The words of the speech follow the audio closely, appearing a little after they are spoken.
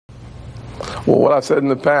Well, what I've said in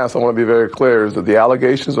the past, I want to be very clear, is that the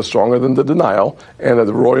allegations are stronger than the denial, and that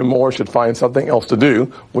Roy Moore should find something else to do,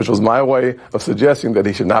 which was my way of suggesting that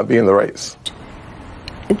he should not be in the race.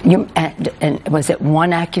 And was it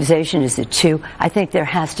one accusation? Is it two? I think there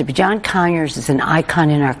has to be. John Conyers is an icon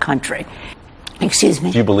in our country. Excuse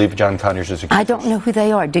me. Do you believe John Conyers is accused? I don't know who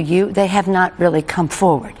they are. Do you? They have not really come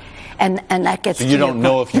forward. And that gets so you don't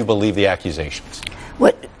know if you believe the accusations?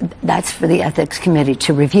 That's for the Ethics Committee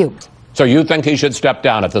to review. So you think he should step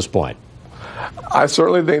down at this point? I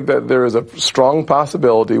certainly think that there is a strong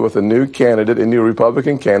possibility with a new candidate, a new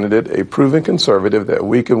Republican candidate, a proven conservative, that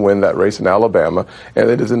we can win that race in Alabama. And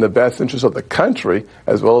it is in the best interest of the country,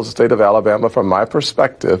 as well as the state of Alabama, from my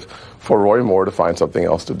perspective, for Roy Moore to find something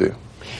else to do.